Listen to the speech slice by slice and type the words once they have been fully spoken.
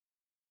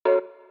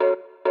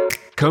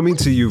Coming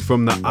to you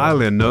from the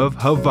island of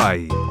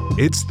Hawaii,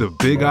 it's the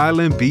Big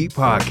Island Beat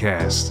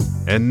Podcast.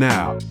 And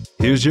now,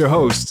 here's your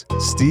host,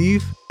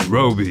 Steve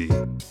Roby.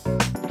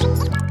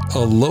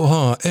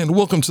 Aloha and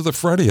welcome to the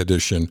Friday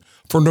edition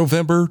for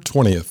November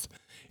 20th.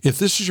 If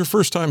this is your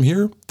first time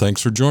here,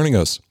 thanks for joining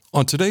us.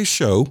 On today's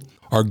show,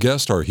 our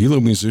guest, our Hilo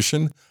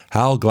musician,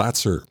 Hal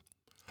Glatzer,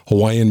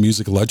 Hawaiian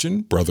music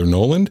legend, Brother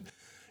Noland,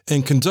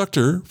 and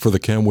conductor for the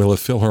Kamwela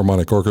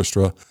Philharmonic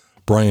Orchestra,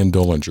 Brian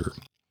Dollinger.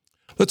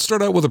 Let's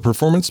start out with a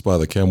performance by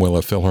the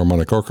Kamwela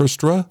Philharmonic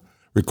Orchestra,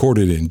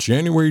 recorded in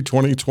January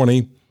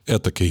 2020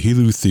 at the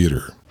Kahilu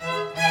Theater.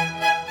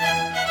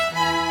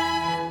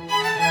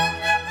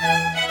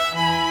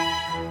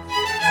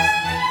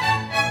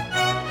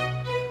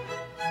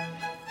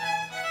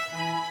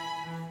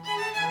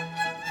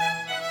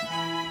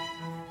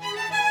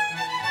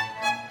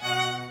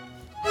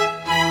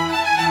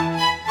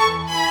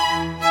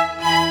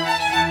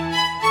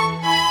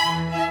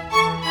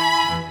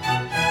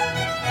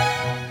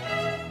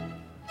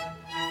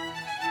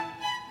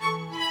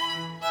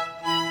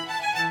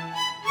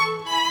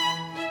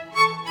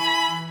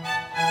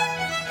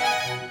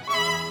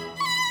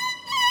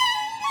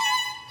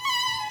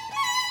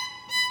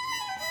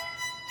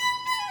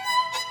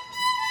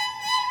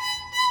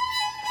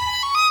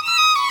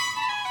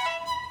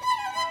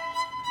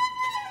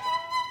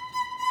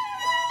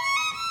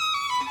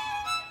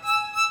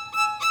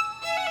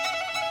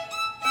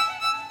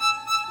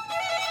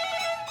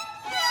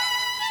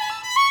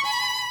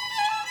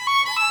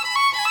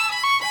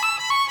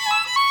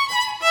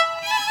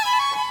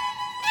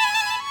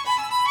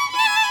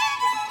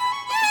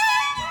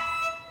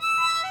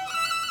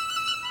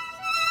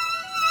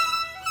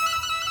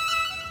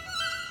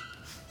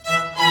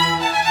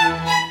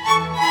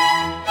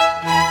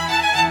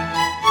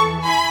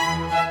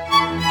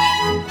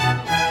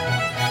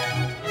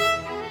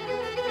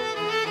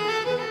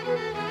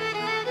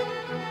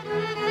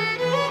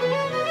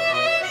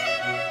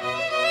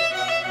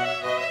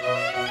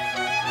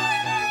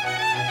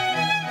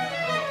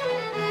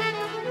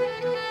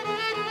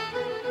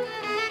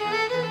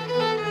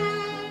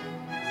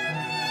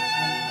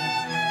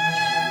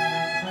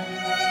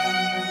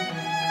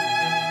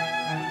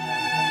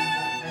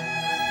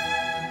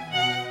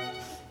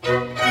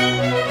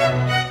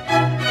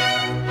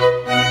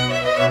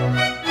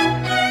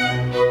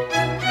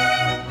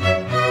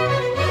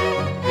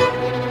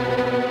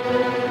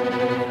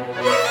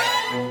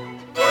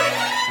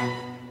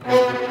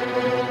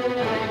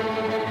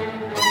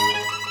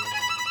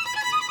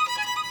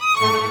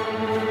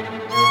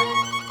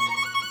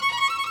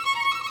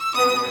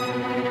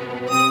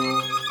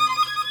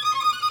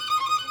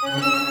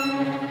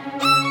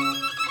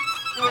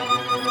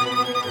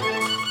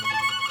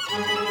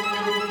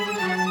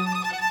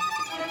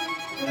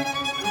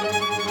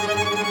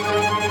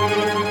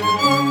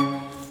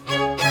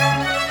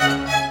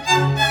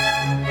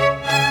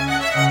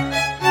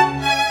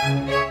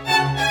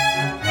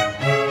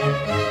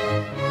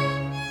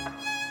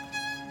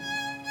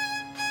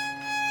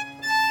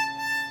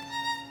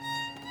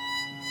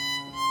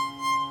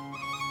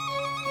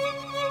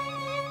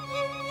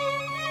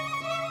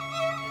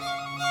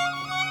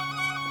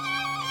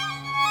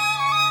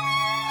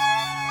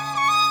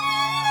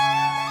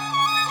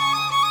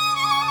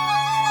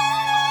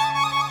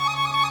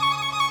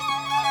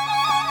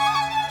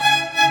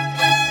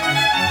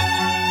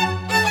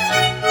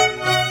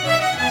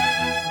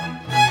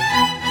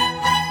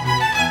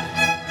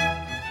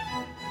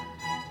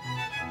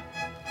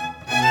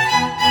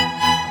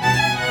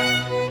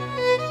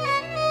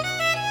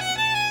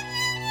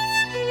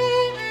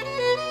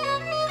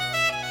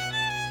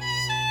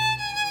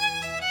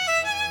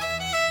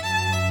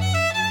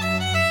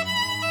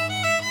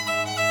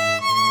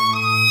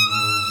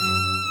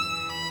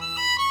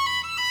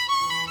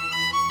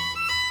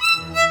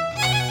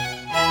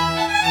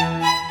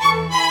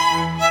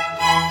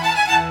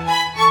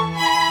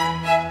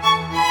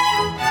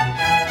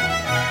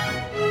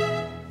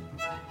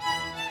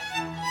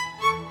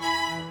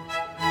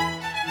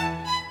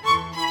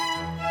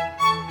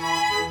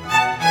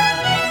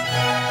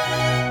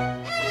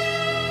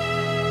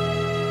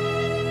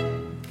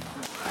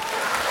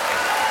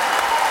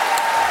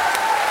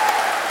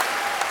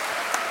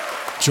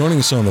 Joining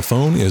us on the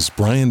phone is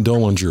Brian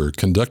Dollinger,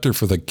 conductor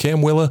for the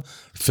Kamwela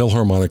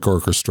Philharmonic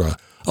Orchestra.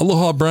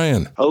 Aloha,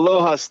 Brian.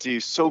 Aloha,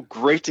 Steve. So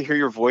great to hear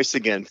your voice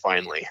again,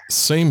 finally.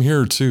 Same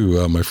here,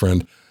 too, my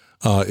friend.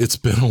 It's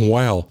been a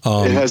while.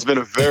 It has been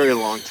a very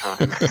long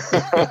time.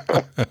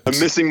 I'm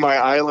missing my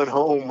island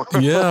home.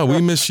 Yeah,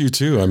 we miss you,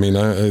 too. I mean,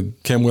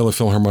 Kamwela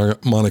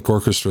Philharmonic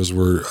Orchestras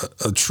were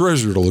a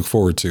treasure to look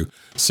forward to,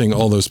 seeing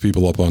all those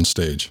people up on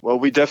stage. Well,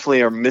 we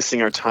definitely are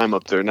missing our time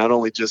up there, not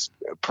only just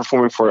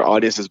performing for our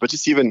audiences, but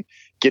just even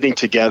getting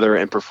together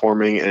and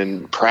performing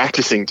and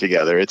practicing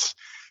together. It's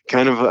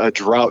kind of a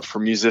drought for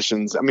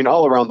musicians. I mean,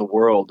 all around the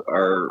world,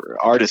 our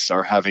artists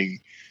are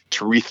having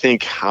to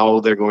rethink how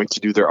they're going to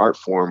do their art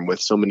form with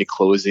so many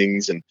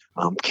closings and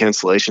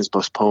cancellations,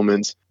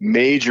 postponements,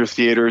 major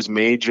theaters,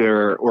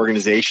 major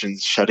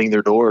organizations shutting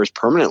their doors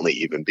permanently,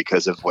 even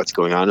because of what's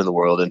going on in the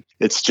world. And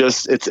it's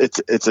just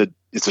it's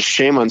a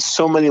shame on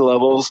so many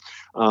levels,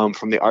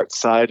 from the art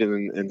side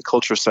and the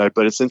culture side.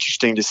 But it's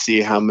interesting to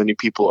see how many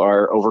people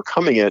are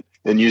overcoming it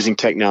and using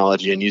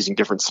technology and using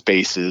different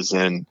spaces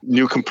and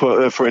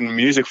for in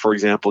music, for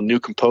example, new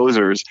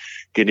composers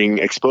getting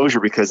exposure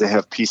because they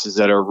have pieces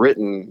that are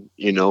written,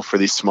 for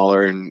these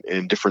smaller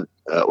and different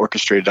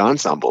orchestrated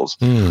ensembles.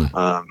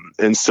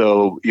 And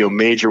so,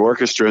 major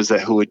orchestras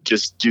who would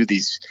just do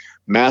these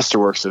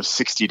masterworks of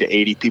 60 to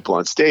 80 people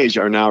on stage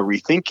are now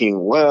rethinking,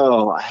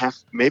 well,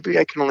 maybe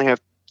I can only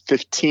have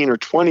 15 or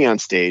 20 on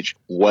stage.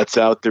 What's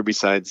out there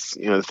besides,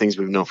 the things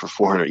we've known for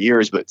 400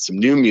 years, but some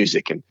new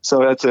music. And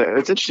so it's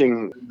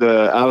interesting,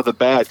 out of the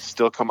bat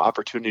still come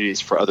opportunities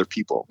for other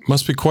people.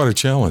 Must be quite a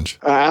challenge.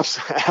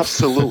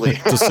 Absolutely.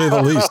 To say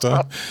the least,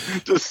 huh?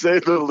 To say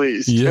the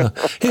least. Yeah.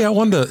 Hey, I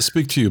wanted to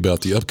speak to you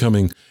about the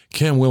upcoming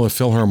Cam Willa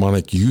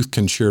Philharmonic Youth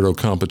Concerto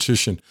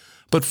competition.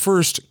 But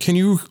first, can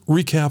you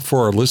recap for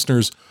our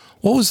listeners,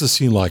 what was the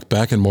scene like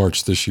back in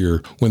March this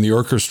year when the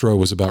orchestra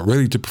was about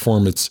ready to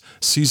perform its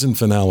season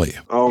finale?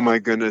 Oh my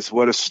goodness,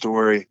 what a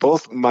story.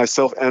 Both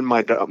myself and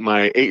my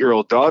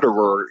 8-year-old daughter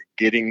were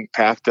getting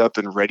packed up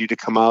and ready to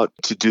come out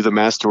to do the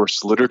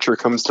Masterworks Literature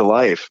Comes to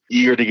Life,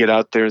 eager to get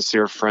out there and see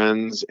our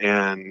friends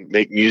and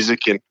make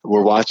music. And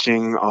we're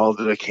watching all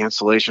the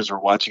cancellations. We're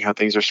watching how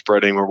things are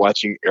spreading. We're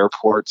watching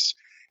airports,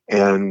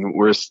 and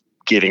we're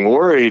getting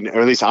worried, or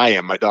at least I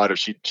am. My daughter,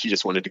 she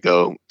just wanted to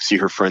go see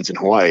her friends in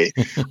Hawaii.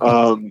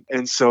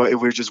 And so we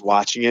were just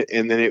watching it.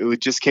 And then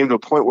it just came to a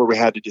point where we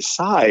had to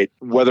decide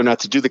whether or not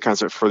to do the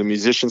concert for the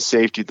musician's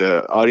safety,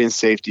 the audience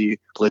safety,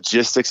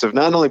 logistics of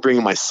not only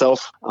bringing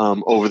myself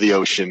over the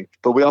ocean,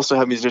 but we also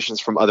have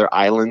musicians from other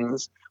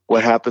islands.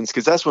 What happens?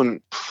 Because that's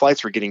when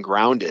flights were getting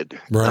grounded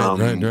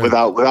right.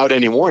 without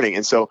any warning.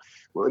 And so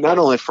not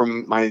only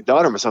from my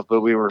daughter and myself,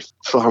 but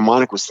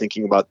Philharmonic was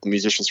thinking about the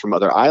musicians from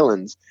other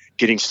islands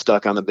getting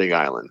stuck on the Big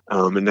Island,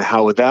 and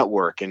how would that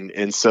work?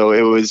 And so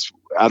it was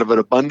out of an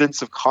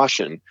abundance of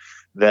caution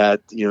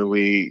that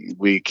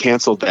we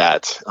canceled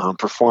that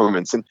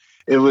performance. And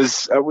it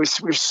was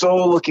we're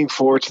so looking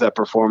forward to that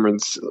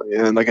performance.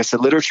 And like I said,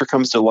 Literature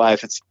Comes to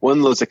Life. It's one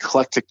of those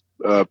eclectic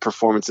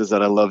performances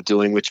that I love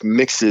doing, which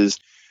mixes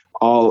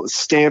all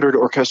standard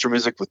orchestral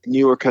music with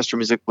new orchestral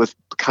music with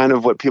kind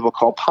of what people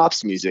call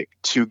pops music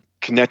to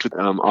connect with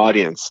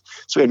audience.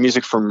 So we had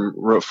music for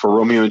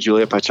Romeo and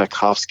Juliet by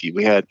Tchaikovsky.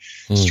 We had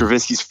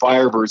Stravinsky's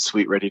Firebird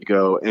Suite ready to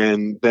go,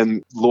 and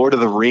then Lord of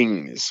the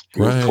Rings,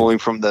 pulling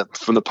from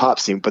the pop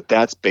scene, but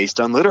that's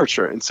based on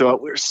literature. And so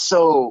we're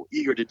so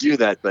eager to do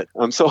that. But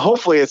so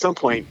hopefully at some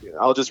point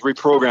I'll just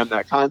reprogram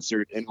that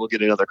concert and we'll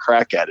get another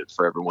crack at it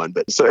for everyone.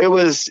 But so it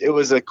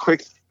was a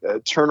quick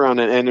turnaround,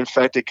 and in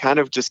fact it kind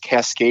of just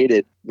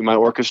cascaded. My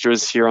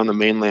orchestras here on the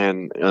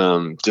mainland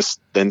just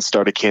then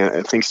started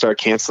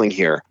canceling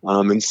here,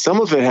 and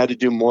some of it had to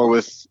do more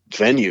with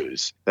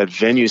venues. That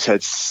venues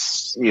had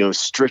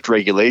strict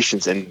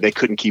regulations and they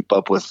couldn't keep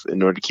up with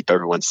in order to keep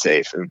everyone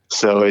safe, and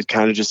so it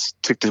kind of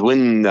just took the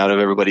wind out of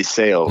everybody's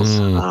sails,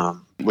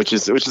 which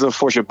is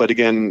unfortunate. But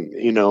again,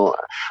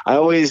 I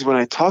always, when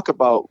I talk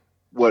about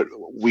what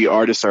we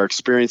artists are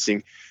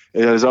experiencing,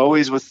 it is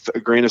always with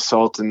a grain of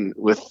salt and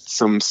with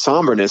some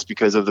somberness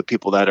because of the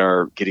people that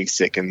are getting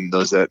sick and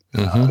those that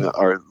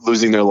are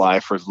losing their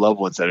life or loved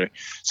ones that are.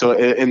 So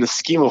in the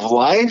scheme of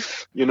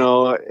life,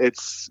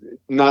 it's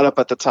not up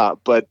at the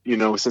top. But,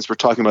 since we're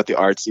talking about the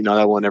arts,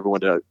 I want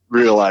everyone to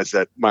realize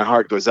that my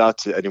heart goes out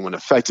to anyone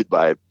affected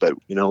by it. But,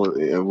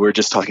 we're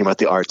just talking about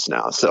the arts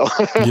now. So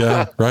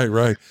Yeah,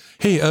 right.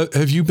 Hey,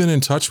 have you been in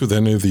touch with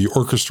any of the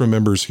orchestra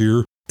members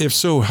here? If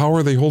so, how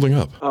are they holding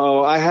up?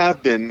 Oh, I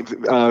have been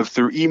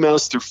through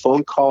emails, through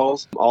phone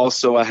calls.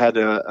 Also, I've had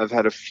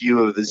a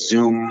few of the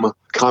Zoom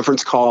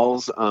conference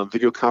calls,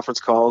 video conference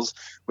calls,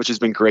 which has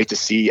been great to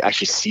see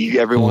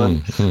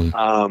everyone.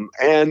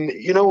 And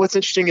what's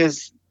interesting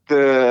is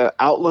the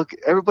outlook.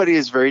 Everybody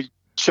is very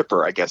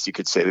chipper, I guess you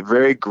could say. A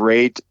very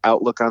great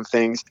outlook on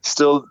things.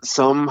 Still,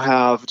 some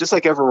have, just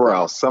like everywhere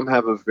else, some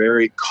have a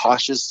very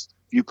cautious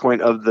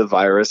viewpoint of the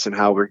virus and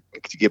how we're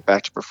to get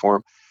back to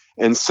perform.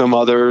 And some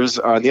others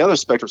are on the other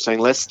spectrum saying,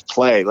 let's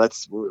play.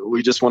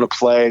 We just want to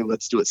play.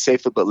 Let's do it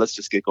safely, but let's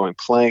just get going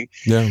playing.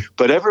 Yeah.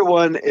 But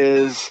everyone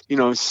is,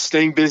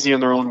 staying busy in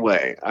their own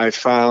way. I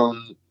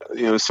found,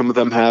 some of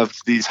them have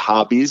these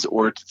hobbies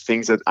or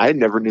things that I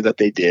never knew that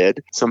they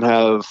did. Some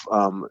have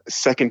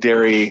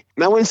secondary,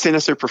 I wouldn't say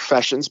necessarily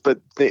professions, but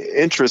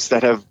the interests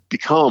that have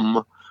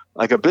become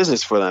like a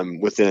business for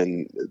them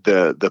within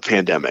the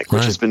pandemic,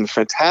 which has been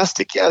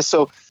fantastic. Yeah,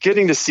 so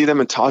getting to see them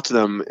and talk to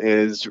them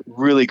is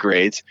really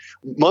great.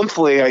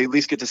 Monthly, I at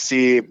least get to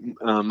see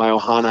my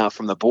ohana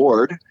from the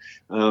board.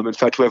 In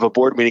fact, we have a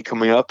board meeting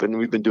coming up, and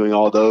we've been doing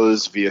all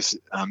those via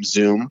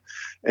Zoom.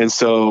 And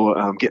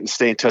so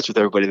stay in touch with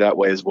everybody that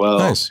way as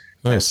well.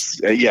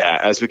 Nice.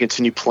 As we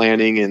continue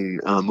planning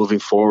and moving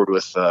forward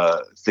with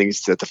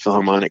things that the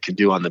Philharmonic can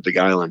do on the Big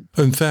Island.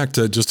 In fact,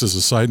 just as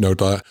a side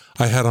note,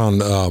 I had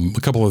on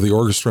a couple of the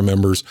orchestra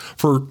members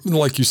for,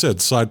 like you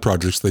said, side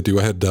projects they do.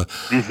 I had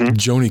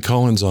Joni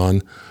Collins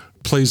on,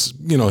 plays,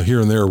 here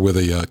and there with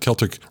a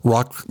Celtic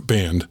rock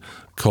band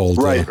called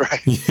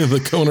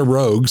the Kona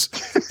Rogues,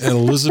 and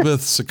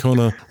Elizabeth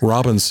Sakona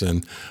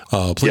Robinson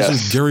plays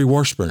with Gary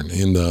Washburn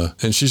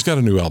and she's got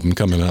a new album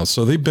coming out.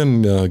 So they've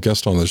been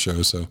guest on the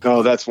show. So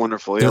that's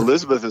wonderful. Yeah,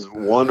 Elizabeth is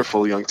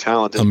wonderful young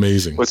talent. And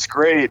amazing. What's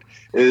great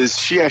is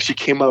she actually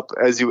came up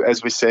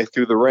as we say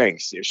through the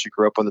ranks. She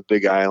grew up on the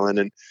Big Island,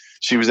 and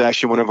she was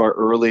actually one of our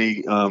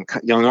early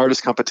young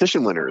artist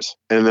competition winners.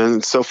 And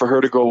then so for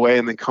her to go away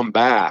and then come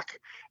back.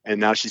 And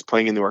now she's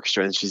playing in the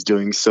orchestra, and she's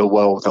doing so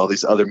well with all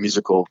these other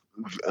musical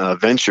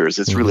ventures.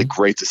 It's really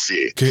great to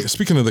see. Okay,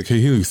 speaking of the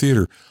Kahilu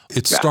Theater,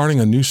 it's starting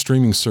a new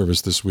streaming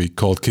service this week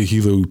called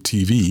Kahilu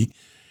TV.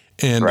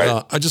 And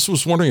I just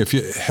was wondering if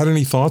you had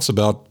any thoughts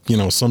about,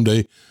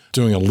 someday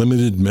doing a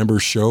limited member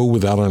show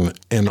without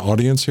an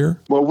audience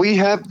here? Well,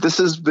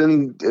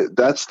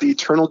 that's the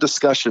eternal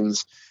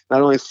discussions,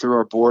 not only through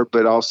our board,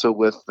 but also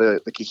with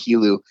the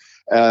Kahilu.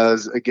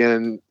 As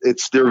again,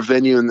 it's their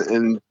venue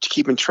and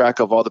keeping track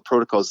of all the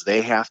protocols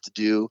they have to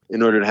do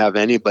in order to have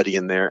anybody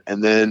in there.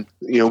 And then,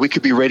 we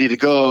could be ready to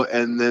go,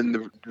 and then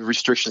the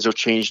restrictions are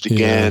changed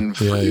again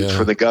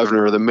for the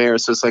governor or the mayor.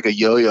 So it's like a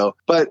yo-yo.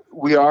 But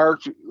we are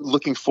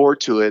looking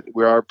forward to it.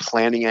 We are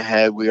planning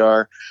ahead. We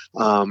are,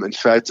 in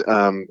fact,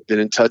 been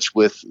in touch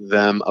with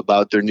them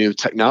about their new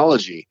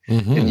technology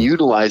and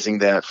utilizing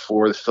that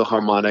for the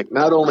Philharmonic,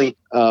 not only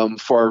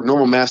for our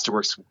normal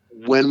Masterworks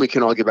when we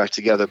can all get back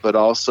together, but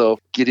also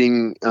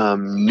getting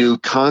new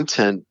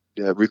content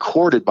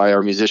recorded by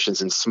our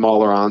musicians in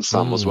smaller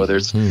ensembles, whether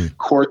it's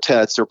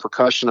quartets or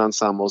percussion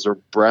ensembles or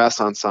brass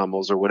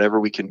ensembles or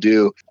whatever we can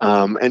do.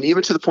 And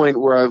even to the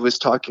point where I was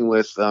talking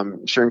with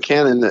Sharon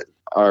Cannon,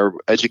 our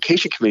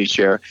education committee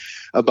chair,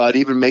 about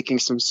even making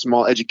some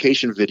small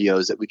education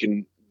videos that we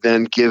can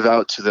then give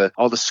out to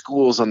all the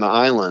schools on the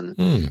island,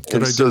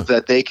 so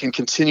that they can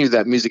continue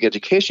that music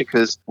education,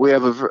 because we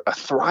have a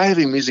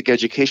thriving music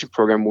education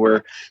program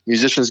where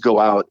musicians go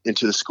out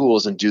into the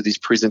schools and do these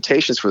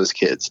presentations for those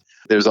kids.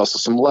 There's also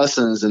some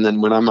lessons, and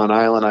then when I'm on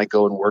island, I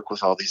go and work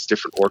with all these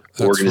different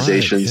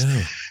organizations. Right,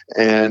 yeah.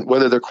 And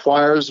whether they're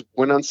choirs,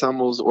 wind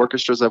ensembles,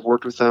 orchestras, I've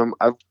worked with them.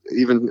 I've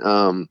even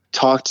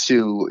talked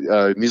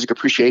to music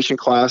appreciation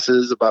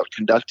classes about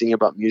conducting,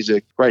 about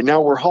music. Right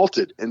now we're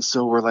halted. And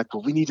so we're like,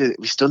 well,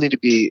 we still need to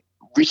be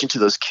reaching to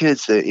those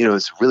kids that,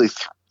 it's really,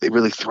 they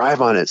really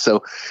thrive on it.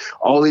 So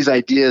all these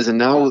ideas, and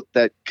now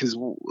that, because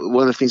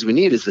one of the things we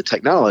need is the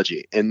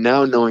technology. And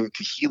now knowing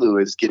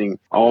Kahilu is getting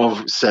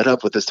all set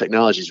up with this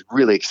technology is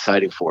really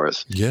exciting for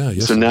us. Yeah.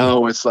 Yes, so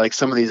now it's like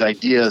some of these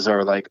ideas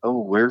are like,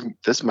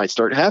 this might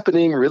start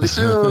happening really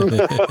soon.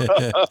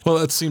 Well,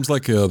 that seems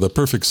like the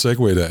perfect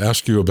segue to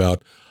ask you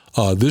about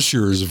this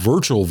year's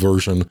virtual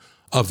version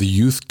of the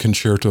Youth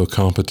Concerto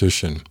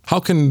Competition. How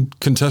can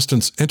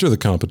contestants enter the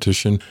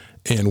competition,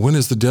 and when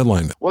is the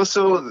deadline? Well,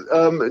 so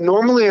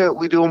normally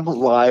we do them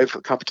live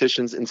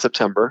competitions in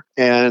September,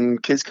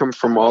 and kids come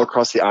from all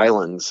across the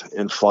islands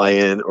and fly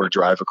in or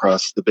drive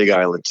across the Big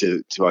Island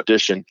to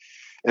audition.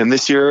 And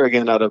this year,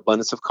 again, out of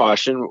abundance of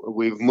caution,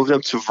 we've moved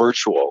them to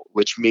virtual,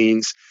 which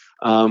means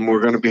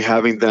we're going to be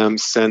having them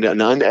send an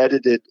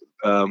unedited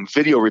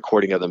video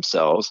recording of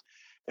themselves,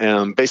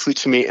 basically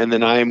to me, and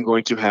then I am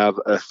going to have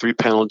a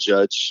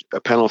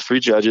panel of 3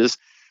 judges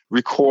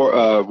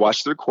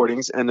watch the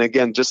recordings, and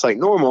again, just like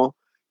normal,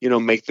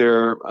 make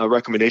their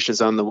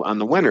recommendations on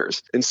the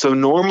winners. And so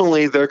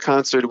normally their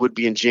concert would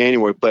be in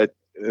January, but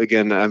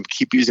again, I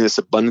keep using this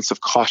abundance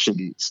of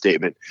caution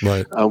statement.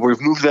 Right.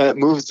 We've moved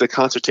the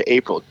concert to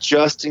April,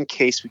 just in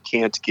case we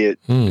can't get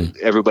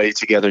everybody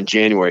together in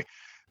January.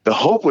 The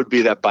hope would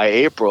be that by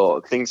April,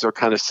 things are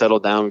kind of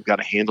settled down. We've got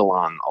a handle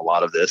on a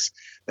lot of this,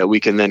 that we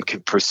can then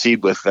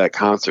proceed with that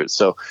concert.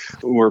 So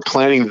we're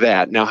planning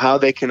that. Now, how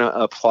they can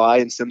apply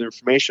and send their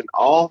information,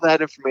 all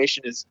that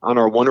information is on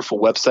our wonderful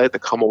website, the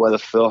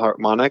Commonwealth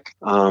Philharmonic.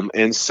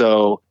 And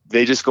so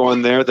they just go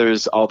on there.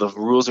 There's all the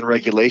rules and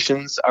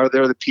regulations are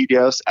there, the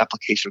PDFs,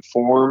 application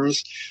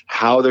forms,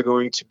 how they're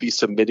going to be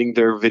submitting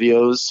their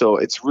videos. So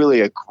it's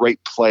really a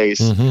great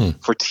place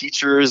for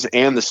teachers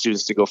and the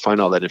students to go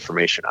find all that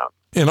information out.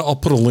 And I'll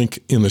put a link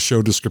in the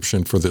show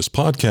description for this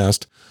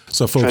podcast,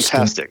 so folks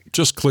can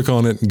just click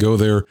on it and go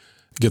there,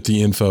 get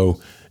the info,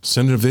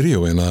 send a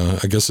video. And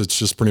I guess it's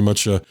just pretty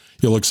much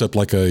you'll accept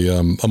like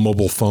a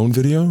mobile phone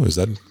video. Is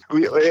that?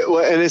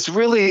 And it's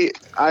really,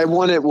 I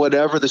want it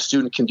whatever the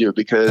student can do,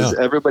 because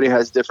everybody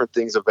has different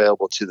things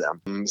available to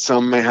them.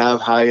 Some may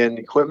have high-end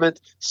equipment.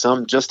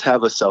 Some just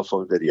have a cell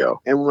phone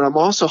video. And what I'm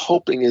also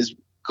hoping is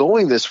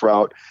going this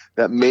route,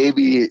 that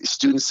maybe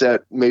students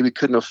that maybe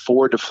couldn't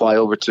afford to fly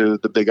over to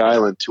the Big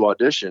Island to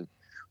audition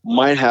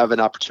might have an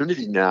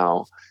opportunity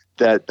now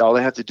that all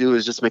they have to do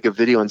is just make a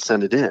video and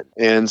send it in.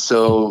 And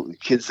so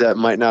kids that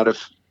might not have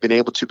been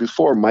able to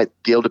before might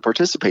be able to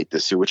participate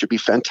this year, which would be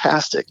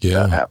fantastic if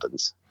that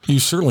happens. You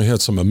certainly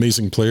had some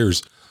amazing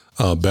players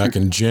back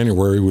in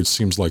January, which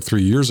seems like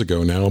 3 years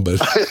ago now, but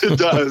it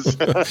does.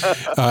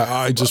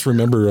 I just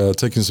remember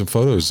taking some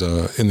photos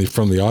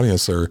from the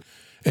audience there,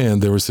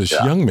 and there was this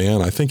young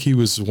man. I think he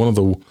was one of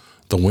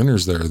the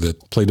winners there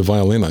that played the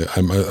violin.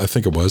 I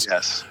think it was.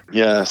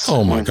 Yes.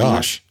 Oh my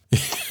gosh.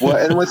 Well,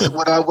 and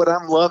what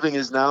I'm loving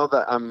is now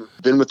that I'm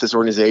been with this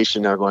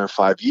organization now going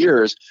 5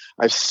 years,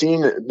 I've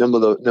seen a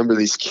number of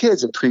these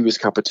kids in previous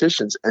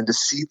competitions, and to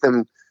see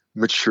them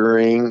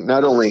maturing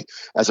not only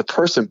as a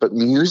person but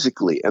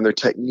musically and their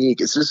technique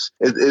is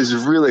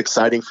really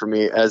exciting for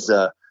me as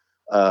a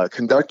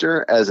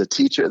conductor, as a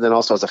teacher, and then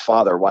also as a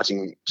father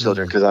watching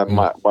children, because I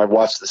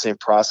watch the same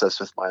process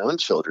with my own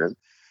children.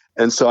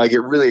 And so I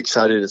get really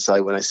excited inside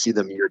when I see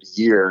them year to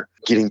year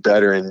getting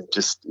better and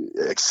just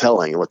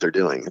excelling in what they're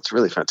doing. It's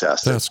really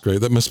fantastic. That's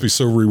great. That must be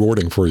so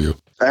rewarding for you.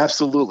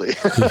 Absolutely.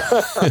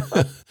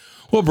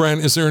 Well, Brian,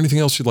 is there anything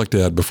else you'd like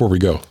to add before we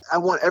go? I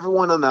want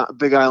everyone on the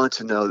Big Island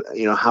to know,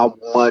 how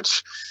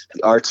much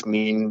the arts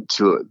mean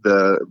to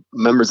the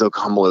members of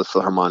Oklahoma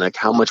Philharmonic,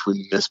 how much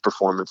we miss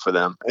performing for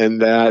them, and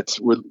that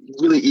we're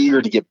really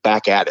eager to get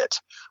back at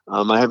it.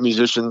 I have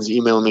musicians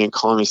emailing me and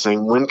calling me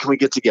saying, when can we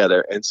get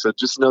together? And so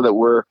just know that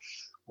we're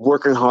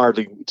working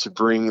hard to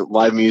bring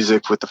live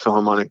music with the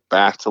Philharmonic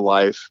back to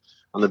life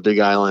on the Big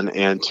Island,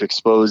 and to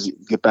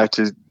get back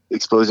to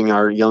exposing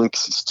our young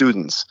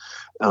students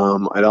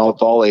at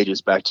all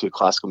ages back to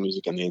classical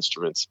music and the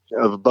instruments.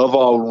 Above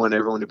all, we want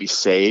everyone to be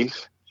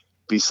safe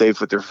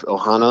with their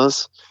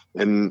ohanas,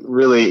 and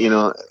really,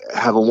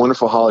 have a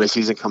wonderful holiday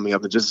season coming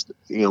up. And just,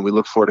 we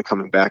look forward to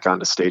coming back on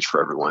the stage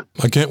for everyone.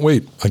 I can't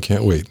wait.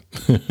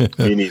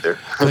 Me neither.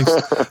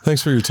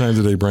 Thanks for your time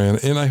today, Brian.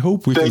 And I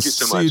hope we can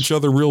see each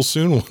other real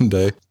soon one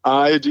day.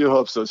 I do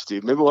hope so,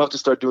 Steve. Maybe we'll have to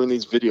start doing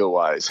these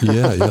video-wise.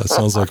 Yeah.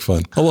 Sounds like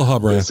fun. Aloha,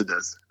 Brian. Yes, it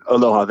does.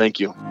 Aloha. Thank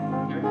you.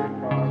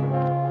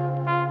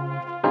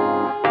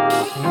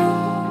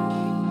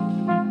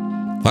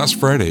 Last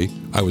Friday,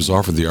 I was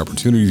offered the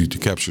opportunity to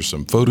capture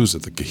some photos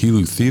at the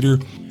Kahilu Theater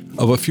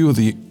of a few of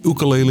the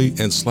Ukulele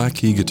and Slack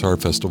Key Guitar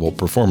Festival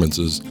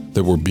performances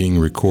that were being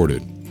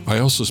recorded. I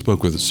also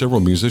spoke with several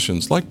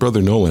musicians like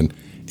Brother Nolan,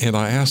 and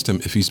I asked him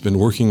if he's been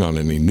working on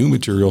any new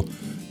material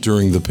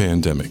during the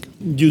pandemic.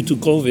 Due to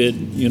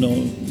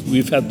COVID,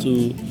 we've had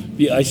to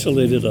be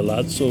isolated a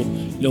lot. So,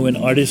 when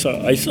artists are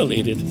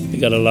isolated, they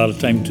got a lot of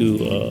time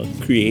to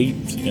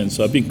create. And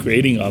so I've been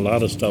creating a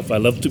lot of stuff. I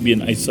love to be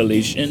in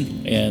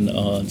isolation and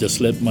just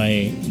let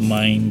my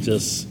mind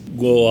just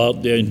go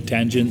out there in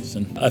tangents.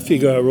 And I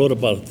figure I wrote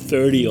about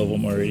 30 of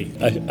them already.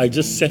 I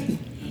just sent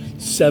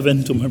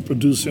 7 to my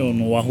producer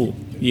on Oahu.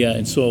 Yeah,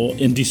 and so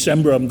in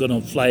December, I'm going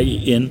to fly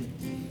in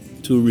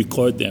to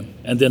record them.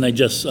 And then I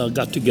just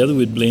got together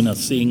with Blaina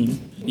Singh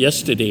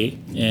yesterday,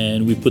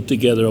 and we put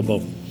together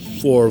about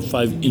 4 or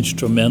 5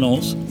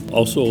 instrumentals.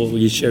 Also,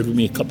 he shared with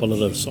me a couple of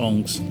the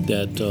songs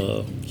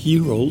that he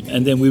wrote,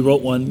 and then we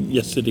wrote one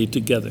yesterday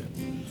together.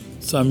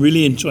 So I'm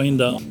really enjoying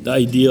the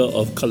idea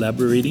of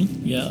collaborating.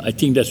 Yeah, I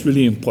think that's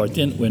really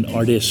important when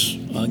artists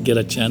get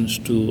a chance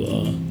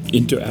to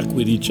interact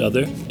with each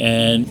other,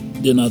 and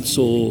they're not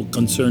so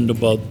concerned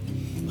about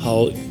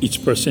how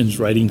each person's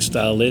writing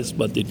style is,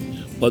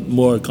 but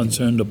more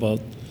concerned about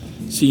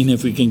seeing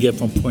if we can get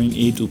from point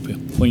A to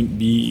point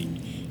B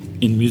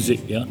in music.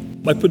 Yeah,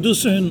 my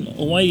producer in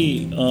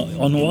Hawaii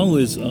on Oahu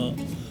is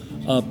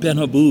Ben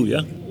Habu.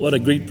 Yeah, what a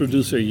great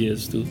producer he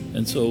is too.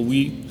 And so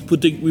we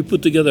put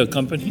together a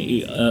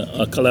company,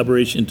 a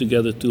collaboration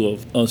together too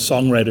of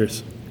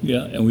songwriters.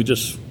 Yeah, and we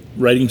just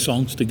writing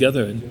songs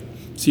together and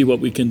see what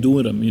we can do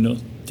with them.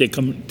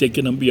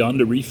 Taking them beyond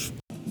the reef.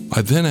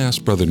 I then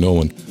asked Brother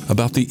Nolan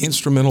about the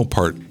instrumental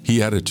part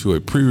he added to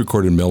a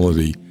pre-recorded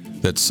melody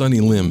that Sonny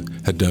Lim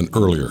had done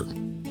earlier.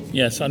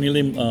 Yeah, Sonny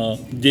Lim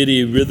did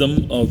a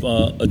rhythm of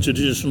a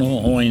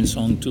traditional Hawaiian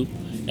song too.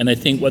 And I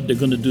think what they're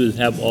going to do is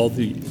have all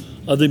the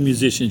other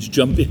musicians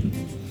jump in,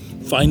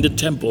 find the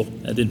tempo,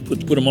 and then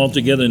put them all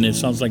together, and it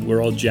sounds like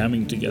we're all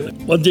jamming together.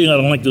 One thing I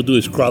don't like to do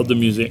is crowd the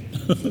music,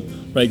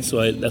 right?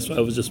 So that's why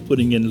I was just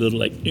putting in a little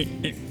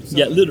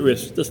little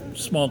riffs, just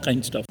small kind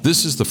of stuff.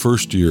 This is the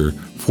first year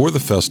for the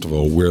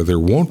festival where there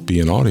won't be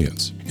an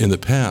audience. In the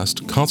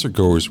past, concert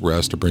goers were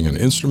asked to bring an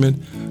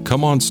instrument,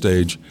 come on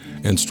stage,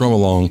 and strum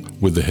along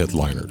with the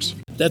headliners.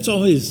 That's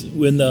always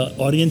when the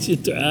audience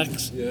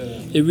interacts.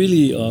 Yeah. It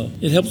really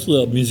it helps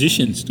the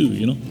musicians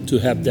too, to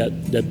have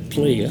that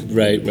play. Yeah?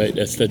 Right.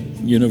 That's that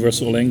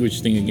universal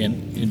language thing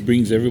again. It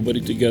brings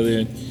everybody together.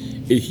 And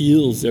it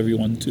heals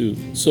everyone too.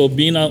 So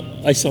being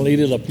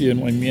isolated up here in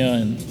Waimea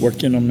and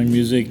working on my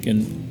music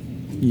and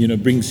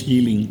brings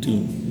healing to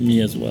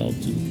me as well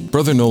too.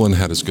 Brother Nolan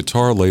had his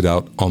guitar laid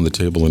out on the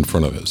table in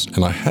front of us,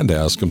 and I had to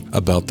ask him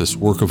about this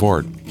work of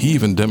art. He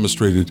even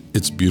demonstrated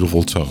its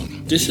beautiful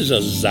tone. This is a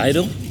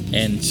Zyto,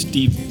 and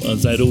Steve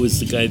Zyto is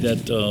the guy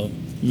that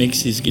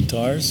makes his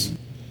guitars,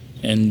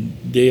 and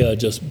they are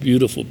just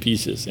beautiful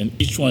pieces, and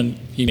each one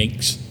he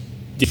makes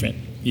different.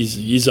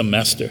 He's a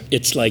master.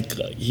 It's like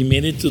he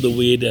made it to the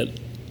way that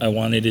I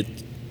wanted it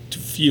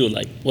feel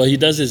like. What he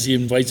does is he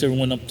invites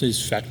everyone up to his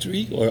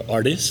factory or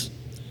artists,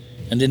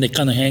 and then they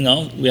kind of hang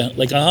out.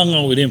 I hung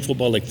out with him for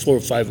about like 4 or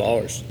 5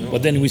 hours.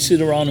 But then we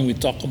sit around and we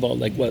talk about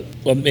like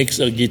what makes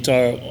a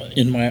guitar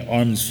in my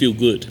arms feel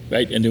good,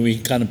 right? And then we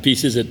kind of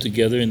pieces it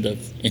together in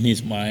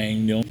his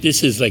mind.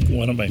 This is like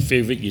one of my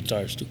favorite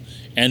guitars too,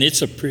 and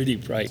it's a pretty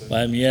price.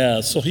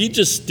 So he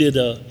just did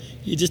a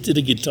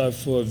guitar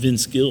for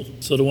Vince Gill.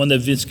 So the one that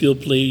Vince Gill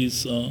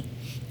plays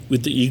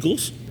with the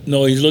Eagles.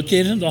 No, he's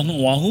located on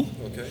Oahu.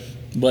 Okay.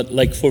 But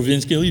like for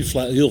Vince Gill,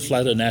 he'll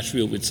fly to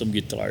Nashville with some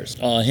guitars.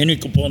 Henry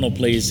Capono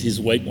plays his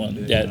white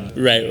one.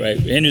 Right.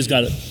 Henry's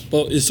got it.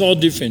 But it's all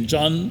different.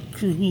 John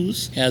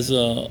Cruz has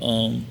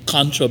a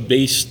contra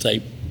bass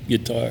type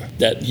guitar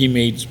that he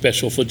made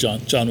special for John.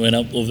 John went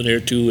up over there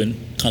too and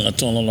kind of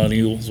told him what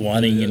he was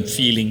wanting and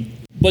feeling.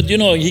 But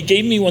he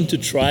gave me one to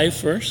try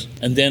first,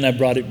 and then I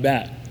brought it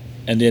back.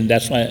 And then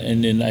that's why,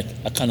 and then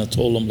I kind of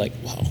told him like,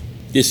 wow,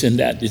 this and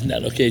that, isn't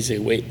that okay? He said,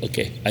 wait,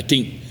 okay, I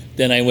think.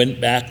 Then I went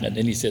back, and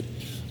then he said,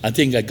 I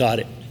think I got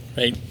it,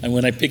 right? And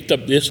when I picked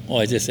up this,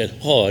 I just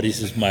said,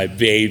 this is my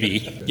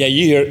baby. Yeah,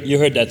 you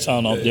heard that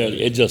sound out there.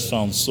 It just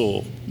sounds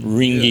so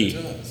ringy,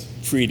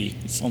 pretty.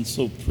 It sounds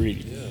so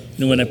pretty.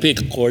 Yeah. When I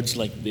pick chords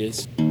like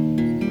this.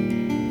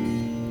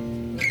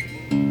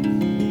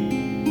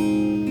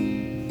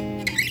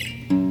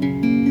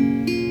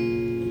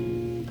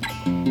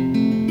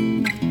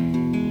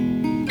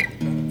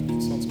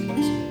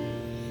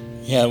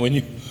 Yeah, when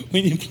you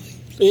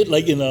play it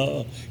like in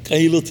a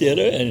Kahilo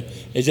theater, and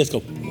it just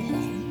goes.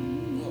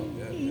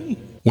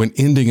 When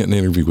ending an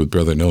interview with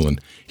Brother Nolan,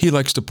 he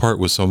likes to part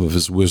with some of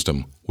his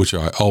wisdom, which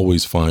I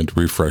always find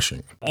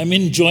refreshing. I'm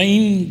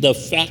enjoying the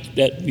fact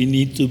that we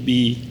need to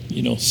be,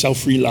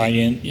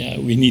 self-reliant. Yeah,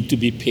 we need to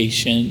be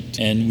patient,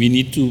 and we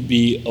need to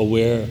be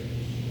aware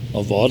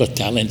of all the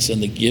talents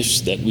and the gifts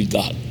that we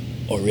got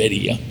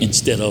already,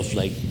 instead of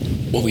like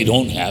what we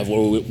don't have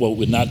or what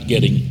we're not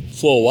getting.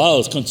 For a while, I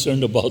was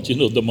concerned about,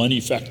 the money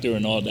factor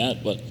and all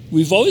that, but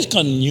we've always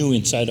kind of knew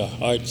inside our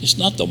hearts, it's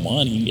not the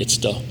money, it's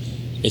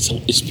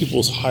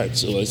people's hearts.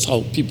 So it's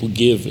how people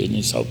give, and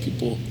it's how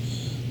people,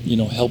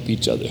 help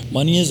each other.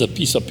 Money is a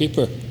piece of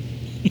paper.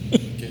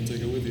 Can't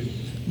take it with you.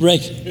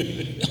 Right.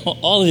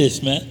 All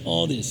this, man,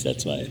 all this,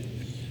 that's why.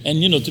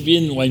 And, to be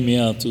in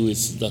Waimea too,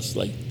 it's just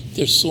like,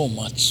 there's so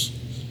much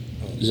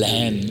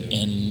land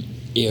and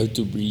air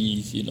to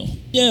breathe,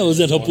 Yeah, I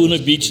was at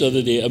Hapuna Beach the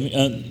other day. I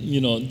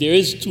mean, there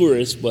is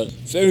tourists, but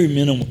very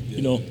minimal,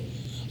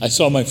 I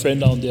saw my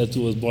friend down there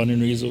too, was born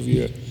and raised over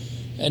here.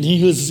 And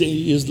he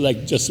was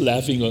like just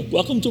laughing, going,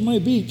 welcome to my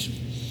beach.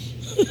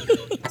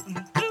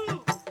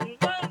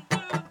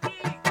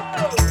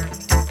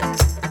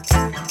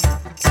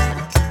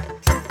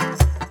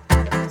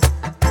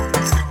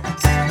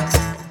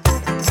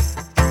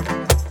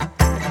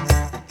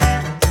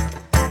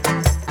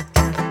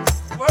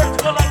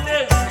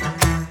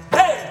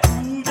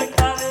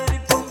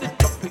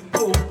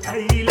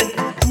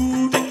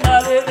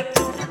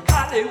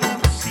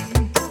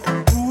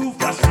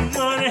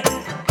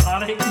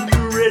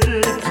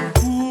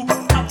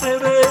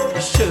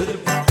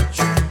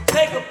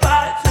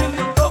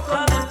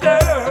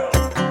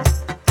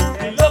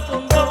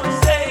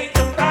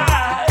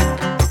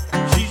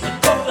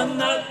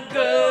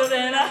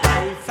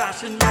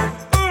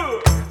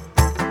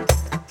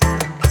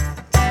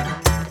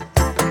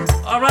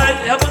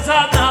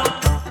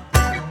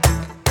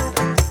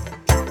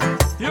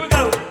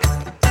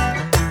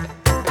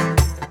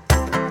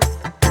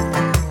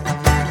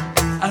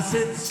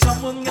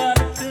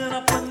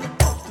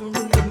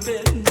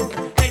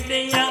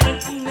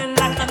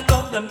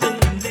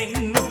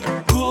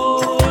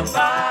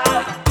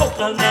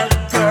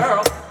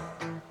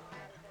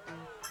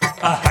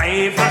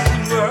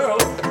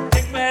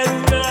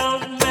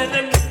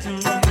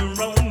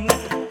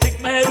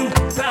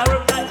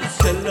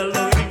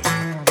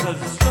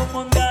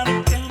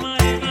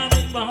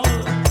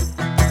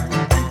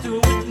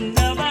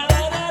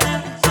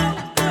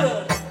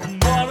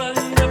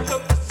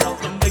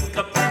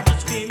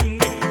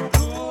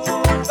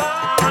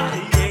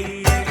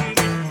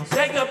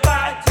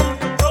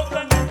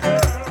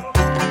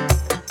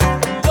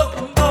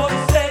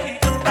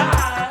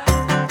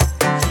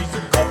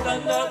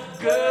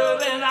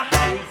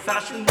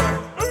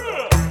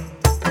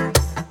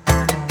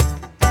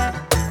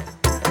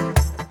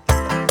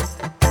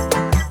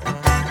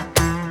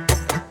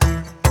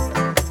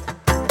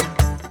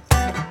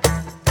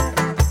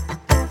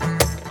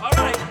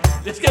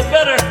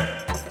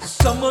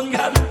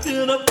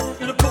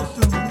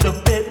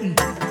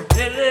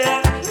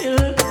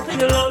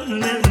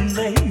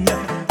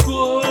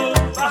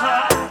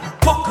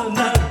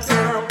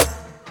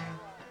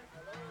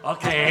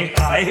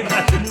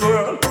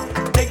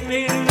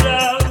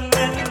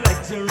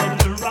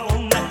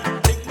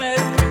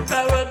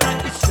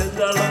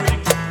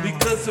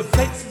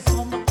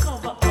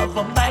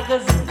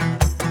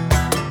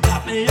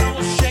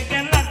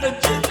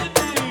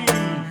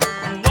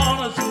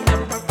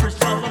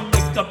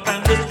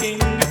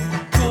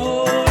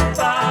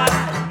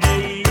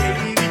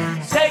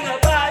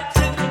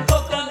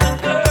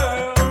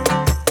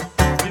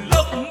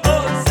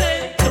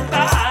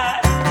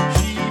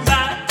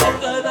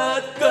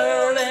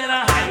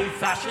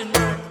 fashion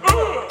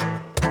world.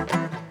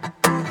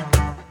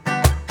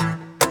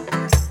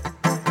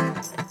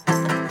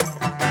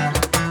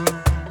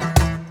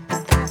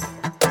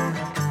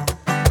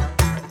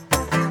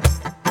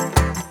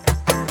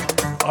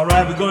 All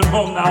right, we're going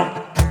home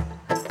now.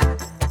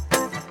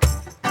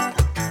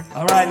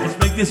 All right, let's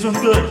make this one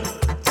good.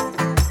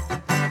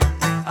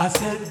 I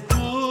said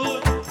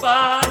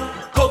goodbye,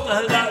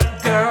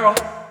 coconut girl.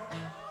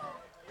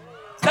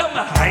 Tell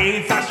me,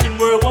 hey, fashion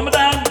world, woman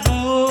down.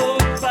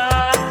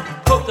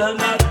 Goodbye,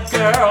 coconut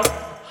girl.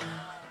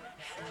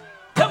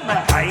 Tell me,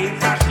 hey,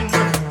 fashion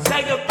world.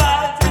 Say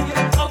goodbye to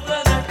your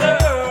coconut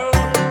girl.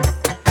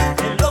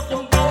 And look,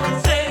 I'm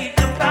gonna say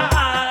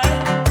goodbye.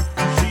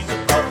 She's a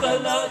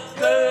coconut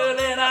girl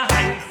in a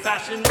high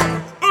fashion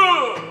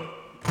world.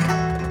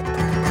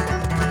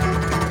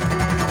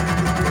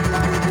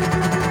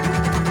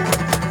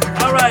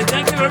 All right,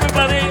 thank you,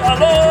 everybody.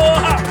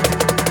 Aloha.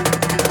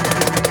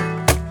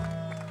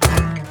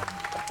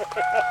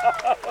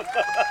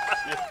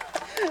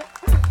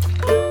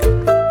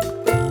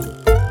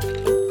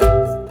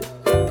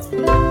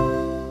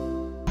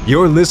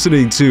 You're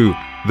listening to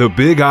The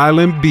Big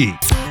Island Beat.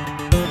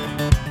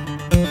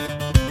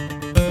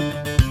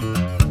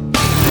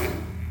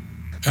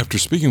 After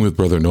speaking with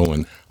Brother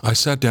Nolan, I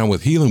sat down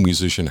with Gila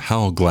musician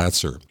Hal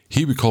Glatzer.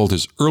 He recalled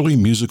his early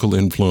musical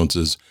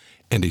influences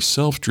and a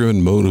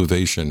self-driven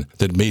motivation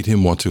that made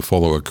him want to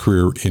follow a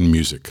career in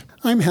music.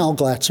 I'm Hal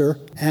Glatzer,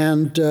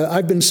 and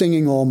I've been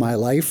singing all my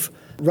life.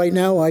 Right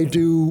now I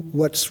do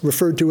what's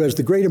referred to as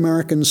the Great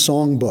American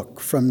Songbook,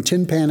 from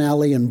Tin Pan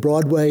Alley and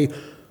Broadway,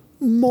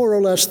 more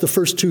or less the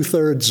first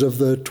two-thirds of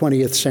the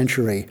 20th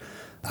century.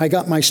 I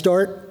got my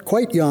start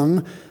quite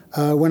young.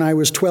 When I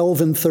was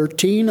 12 and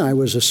 13, I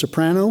was a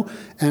soprano,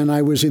 and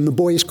I was in the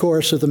boys'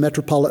 chorus of the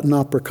Metropolitan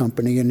Opera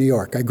Company in New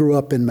York. I grew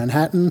up in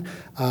Manhattan.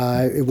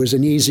 It was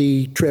an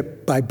easy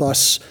trip by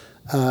bus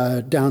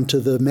down to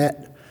the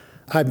Met.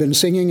 I've been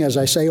singing, as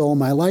I say, all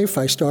my life.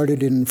 I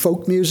started in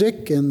folk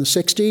music in the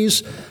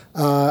 60s,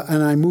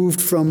 and I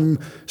moved from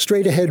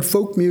straight-ahead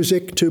folk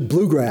music to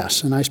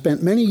bluegrass, and I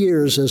spent many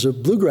years as a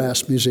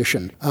bluegrass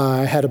musician.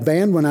 I had a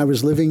band when I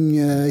was living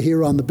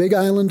here on the Big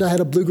Island. I had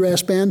a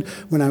bluegrass band.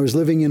 When I was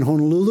living in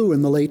Honolulu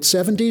in the late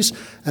 70s,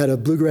 I had a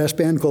bluegrass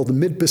band called the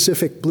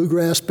Mid-Pacific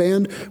Bluegrass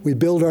Band. We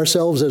billed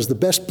ourselves as the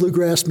best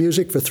bluegrass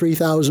music for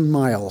 3,000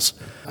 miles.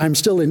 I'm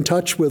still in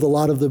touch with a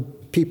lot of the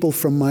people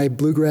from my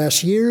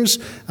bluegrass years.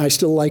 I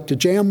still like to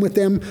jam with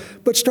them.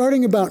 But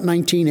starting about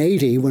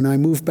 1980, when I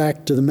moved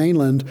back to the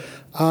mainland,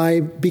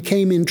 I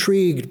became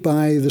intrigued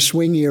by the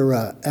swing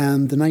era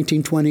and the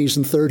 1920s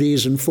and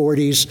 30s and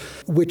 40s,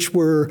 which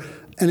were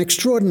an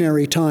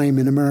extraordinary time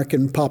in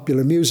American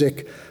popular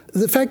music.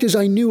 The fact is,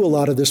 I knew a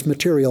lot of this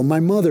material.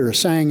 My mother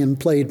sang and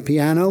played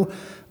piano,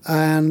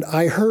 and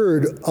I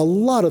heard a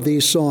lot of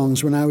these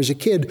songs when I was a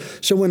kid.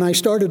 So when I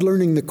started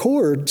learning the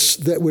chords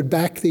that would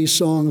back these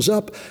songs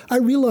up, I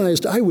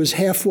realized I was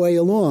halfway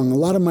along. A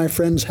lot of my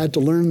friends had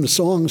to learn the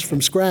songs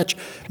from scratch.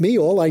 Me,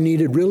 all I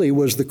needed really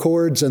was the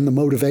chords and the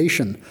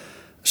motivation.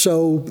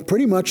 So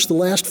pretty much the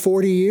last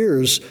 40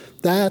 years,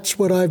 that's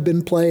what I've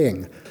been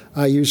playing.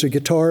 I use a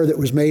guitar that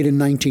was made in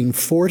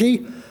 1940,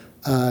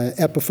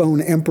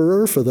 Epiphone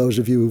Emperor, for those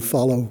of you who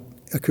follow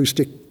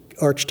acoustic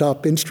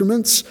archtop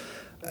instruments.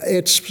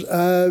 It's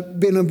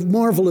been a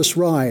marvelous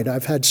ride.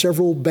 I've had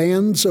several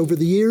bands over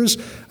the years.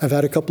 I've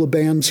had a couple of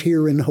bands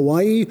here in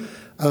Hawaii.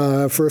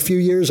 For a few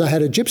years, I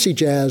had a gypsy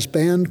jazz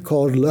band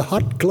called Le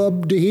Hot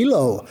Club de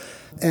Hilo.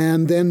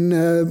 And then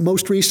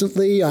most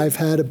recently, I've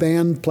had a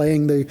band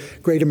playing the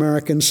Great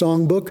American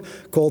Songbook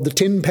called the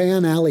Tin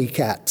Pan Alley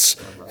Cats.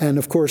 And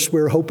of course,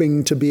 we're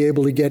hoping to be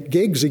able to get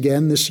gigs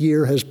again. This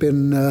year has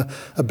been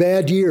a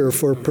bad year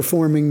for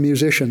performing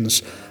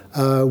musicians.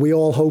 We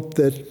all hope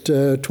that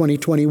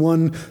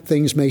 2021,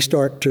 things may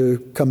start to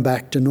come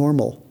back to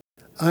normal.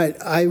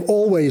 I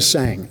always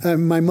sang.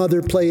 My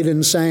mother played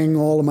and sang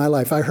all of my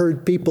life. I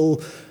heard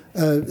people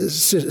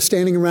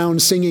standing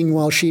around singing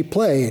while she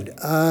played.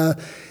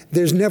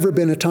 There's never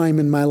been a time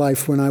in my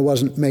life when I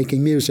wasn't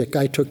making music.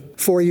 I took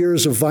 4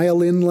 years of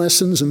violin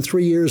lessons and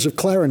 3 years of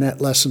clarinet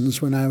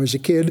lessons when I was a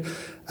kid,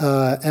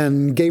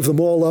 and gave them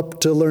all up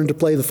to learn to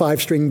play the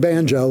 5-string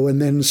banjo,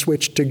 and then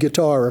switched to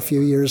guitar a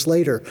few years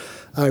later.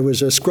 I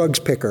was a Scruggs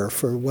picker,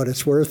 for what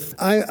it's worth.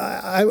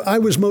 I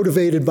was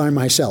motivated by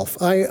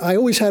myself. I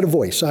always had a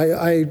voice.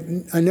 I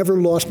never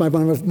lost my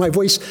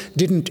voice.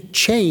 Didn't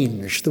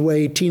change the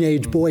way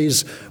teenage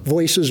boys'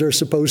 voices are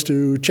supposed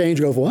to change.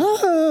 Go,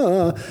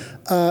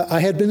 I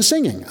had been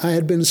singing. I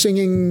had been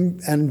singing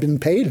and been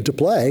paid to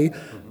play.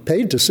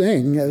 Paid to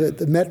sing.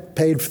 The Met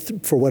paid,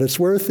 for what it's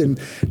worth, in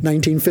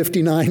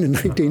 1959 and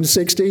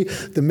 1960,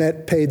 the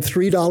Met paid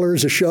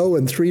 $3 a show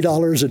and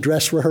 $3 a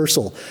dress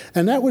rehearsal.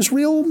 And that was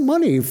real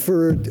money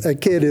for a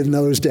kid in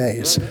those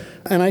days.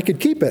 And I could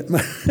keep it.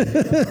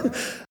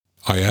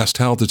 I asked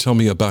Hal to tell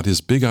me about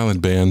his Big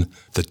Island band,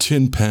 the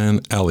Tin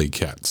Pan Alley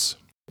Cats.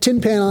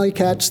 Tin Pan Alley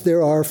Cats,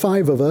 there are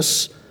 5 of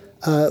us.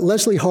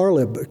 Leslie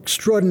Harlib,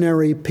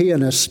 extraordinary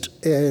pianist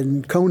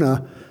in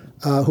Kona,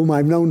 whom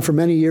I've known for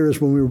many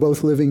years when we were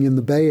both living in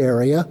the Bay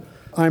Area.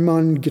 I'm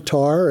on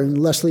guitar, and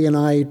Leslie and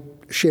I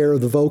share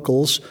the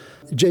vocals.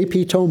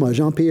 J.P. Thoma,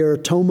 Jean-Pierre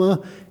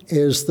Thoma,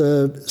 is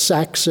the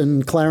sax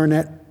and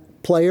clarinet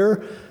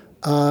player,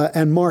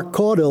 and Mark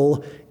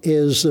Caudill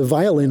is a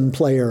violin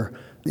player.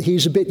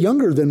 He's a bit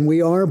younger than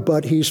we are,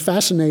 but he's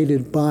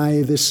fascinated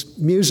by this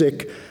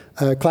music,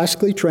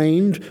 classically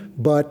trained,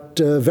 but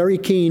very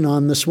keen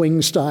on the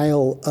swing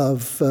style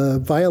of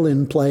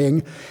violin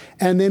playing.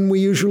 And then we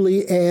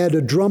usually add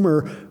a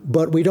drummer,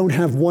 but we don't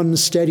have one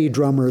steady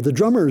drummer. The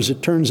drummers,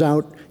 it turns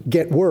out,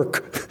 get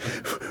work,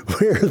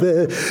 where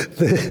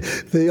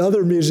the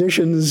other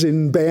musicians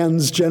in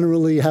bands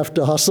generally have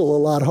to hustle a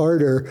lot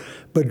harder,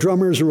 but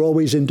drummers are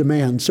always in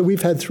demand. So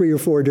we've had 3 or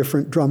 4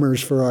 different drummers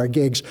for our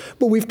gigs,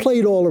 but we've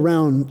played all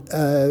around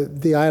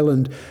the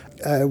island.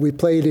 We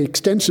played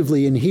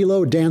extensively in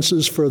Hilo,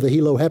 dances for the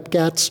Hilo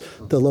Hepcats,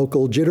 the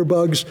local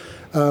jitterbugs.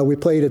 We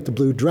played at the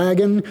Blue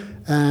Dragon,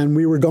 and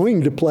we were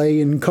going to play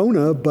in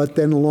Kona, but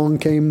then along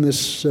came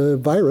this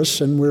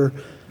virus, and we're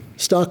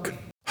stuck.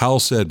 Hal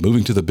said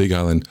moving to the Big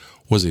Island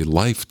was a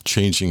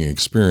life-changing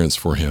experience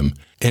for him,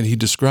 and he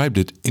described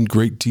it in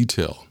great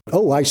detail.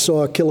 Oh, I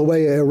saw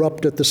Kilauea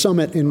erupt at the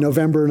summit in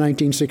November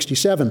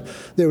 1967.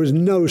 There was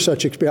no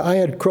such experience. I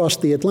had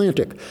crossed the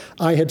Atlantic.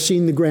 I had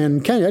seen the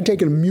Grand Canyon. I'd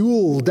taken a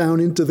mule down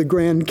into the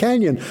Grand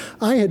Canyon.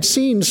 I had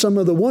seen some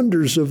of the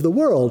wonders of the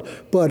world,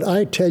 but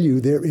I tell you,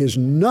 there is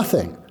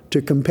nothing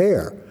to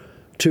compare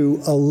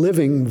to a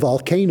living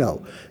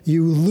volcano.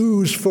 You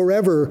lose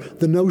forever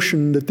the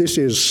notion that this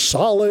is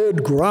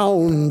solid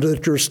ground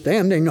that you're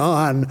standing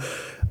on.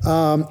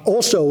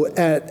 Also,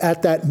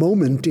 at that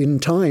moment in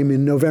time,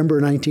 in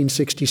November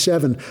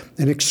 1967,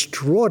 an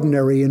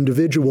extraordinary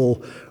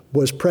individual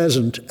was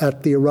present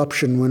at the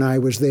eruption when I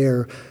was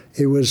there.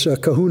 It was a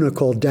kahuna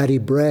called Daddy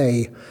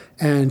Bray,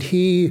 and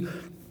he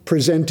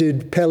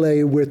presented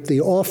Pele with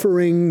the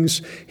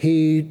offerings.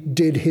 He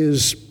did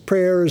his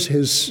prayers,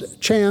 his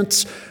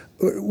chants,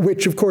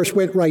 which, of course,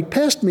 went right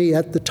past me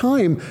at the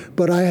time,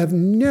 but I have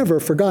never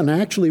forgotten. I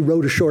actually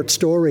wrote a short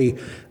story,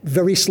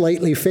 very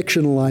slightly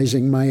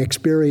fictionalizing my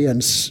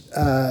experience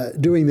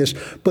doing this,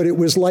 but it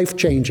was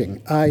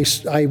life-changing. I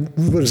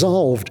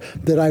resolved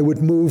that I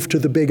would move to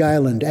the Big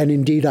Island, and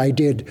indeed I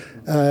did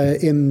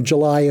in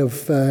July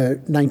of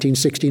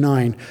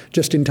 1969,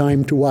 just in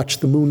time to watch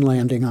the moon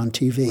landing on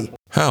TV.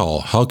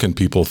 Hal, how can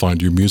people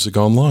find your music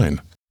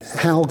online?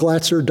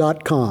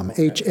 HalGlatzer.com,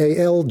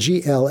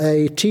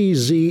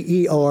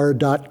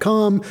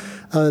 HalGlatzer.com.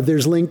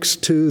 There's links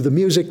to the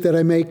music that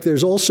I make.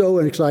 There's also,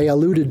 and I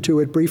alluded to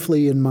it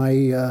briefly in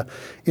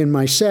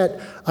my set,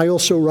 I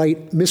also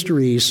write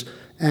mysteries,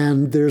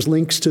 and there's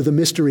links to the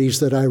mysteries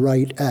that I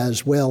write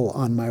as well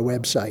on my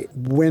website.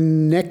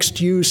 When next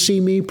you see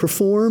me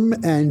perform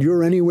and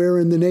you're anywhere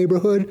in the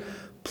neighborhood,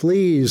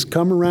 please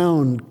come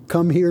around,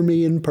 come hear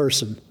me in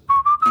person.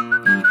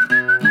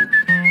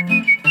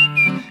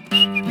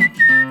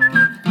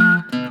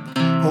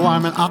 Oh,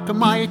 I'm an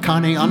Akamai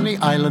on the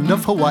island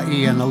of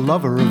Hawaii and a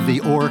lover of the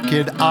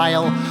Orchid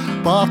Isle.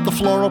 But the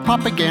floral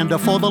propaganda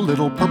for the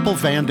little purple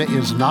Vanda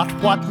is not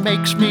what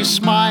makes me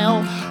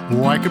smile.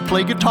 Oh, I could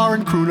play guitar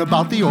and croon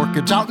about the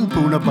orchids out in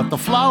Puna, but the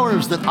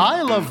flowers that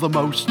I love the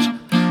most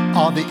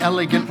are the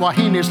elegant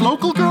wahinis,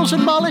 local girls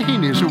and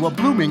malahinis who are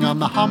blooming on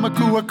the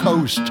Hamakua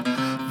coast.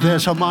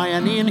 There's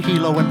Hermione and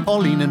Hilo and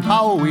Pauline and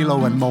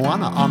Pauilo and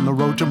Moana on the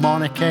road to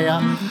Mauna Kea.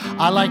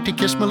 I like to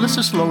kiss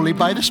Melissa slowly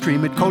by the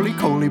stream at Koli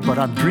Koli, but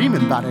I'm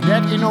dreaming about it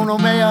at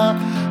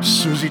Inonomea.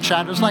 Susie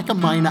chatters like a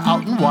mina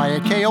out in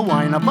Waiakea,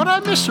 but I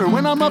miss her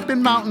when I'm up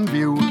in Mountain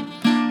View.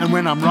 And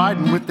when I'm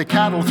riding with the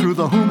cattle through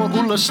the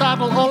Huma-Ula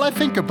saddle, all I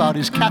think about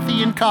is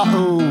Kathy and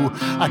Ka'u.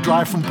 I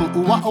drive from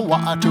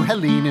Pu'uwa'awa'a to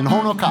Helene in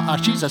Honoka'a.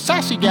 She's a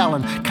sassy gal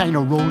and kinda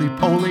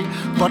roly-poly,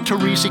 but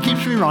Teresa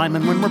keeps me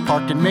rhyming when we're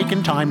parked and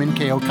making time in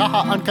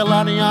Keokaha on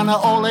Kalaniana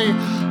Ole.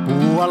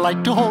 Oh, I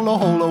like to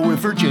holo-holo with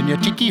Virginia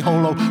Tiki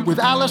Holo, with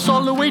Alice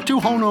all the way to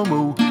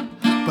Honomu.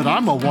 But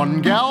I'm a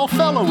one-gal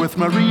fella with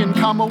Marie and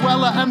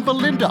Kamuela and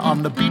Belinda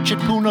on the beach at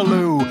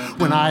Punaloo.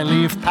 When I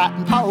leave Pat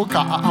and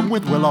Pauka'a, I'm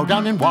with Willow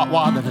down in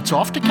Wawa. Then it's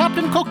off to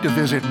Captain Cook to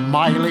visit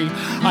Miley.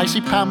 I see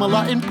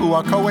Pamela in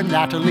Puako and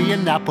Natalie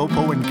in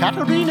Napopo and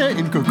Katerina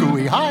in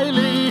Kukui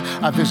Haile.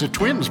 I visit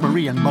twins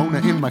Marie and Mona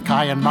in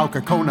Makai and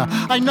Maukakona.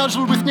 I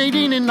nuzzle with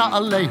Nadine in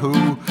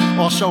Naalehu.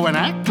 Also an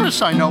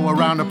actress I know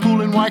around a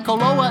pool in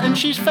Waikoloa, and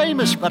she's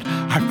famous, but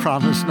I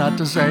promise not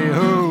to say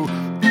who.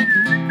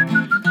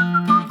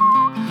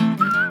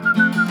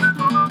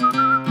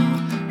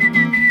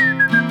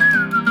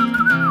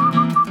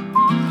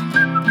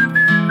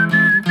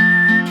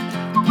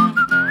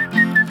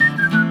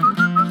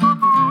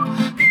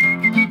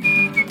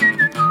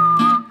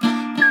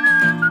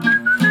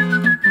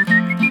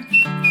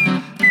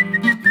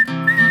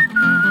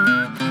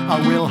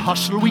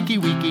 Hustle wiki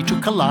to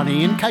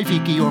Kalani in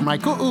Kaifiki or my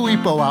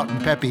Ku'uipo out in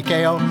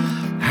Pepikeo.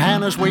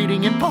 Hannah's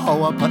waiting in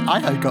Pahoa, but I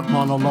hike up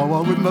Mauna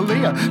Loa with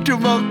Malia to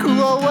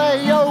Mokua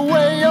Wayo.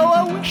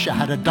 I wish I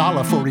had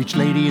 $1 for each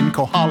lady in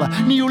Kohala,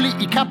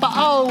 Niuli'i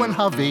Kapa'au and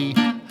Hawaii.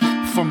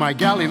 For my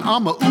gal in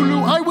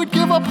Amaulu, I would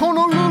give up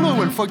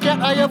Honolulu and forget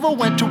I ever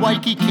went to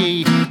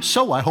Waikiki.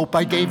 So I hope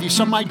I gave you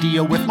some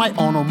idea with my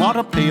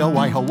onomatopoeia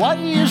why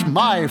Hawaii is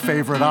my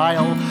favorite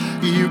isle.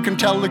 You can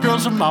tell the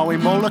girls of Maui,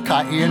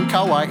 Molokai, and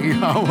Kauai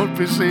I won't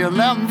be seeing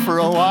them for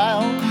a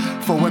while.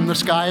 For when the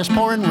sky is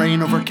pouring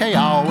rain over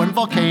Keao and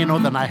Volcano,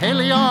 then I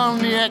hail on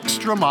the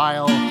extra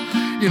mile.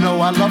 You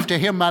know I love to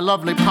hear my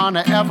lovely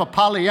Pana Eva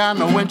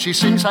Pollyanna when she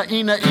sings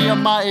Haina Ia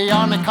Mai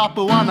Ana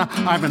Kapuana.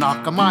 I'm an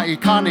Akamai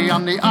Kani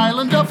on the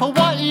island of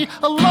Hawaii,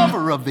 a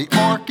lover of the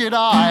Orchid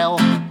Isle.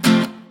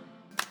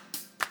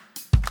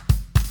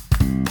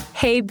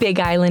 Hey, Big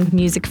Island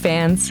music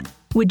fans.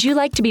 Would you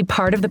like to be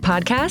part of the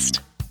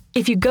podcast?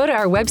 If you go to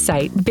our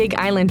website,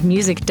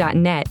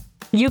 bigislandmusic.net,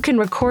 you can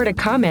record a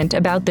comment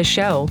about the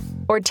show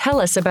or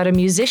tell us about a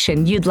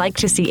musician you'd like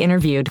to see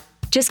interviewed.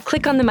 Just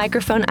click on the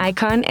microphone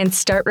icon and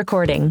start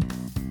recording.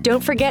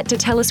 Don't forget to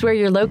tell us where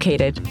you're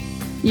located.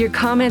 Your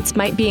comments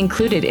might be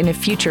included in a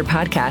future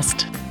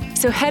podcast.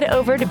 So head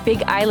over to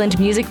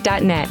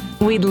bigislandmusic.net.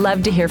 We'd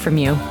love to hear from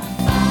you.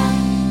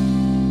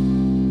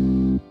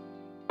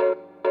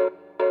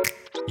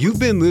 You've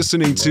been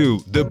listening to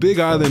the Big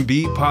Island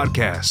Beat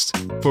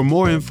Podcast. For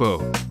more info,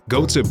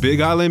 go to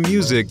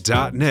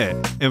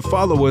bigislandmusic.net and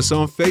follow us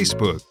on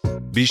Facebook.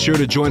 Be sure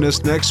to join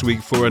us next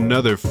week for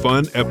another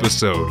fun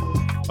episode.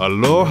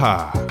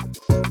 Aloha.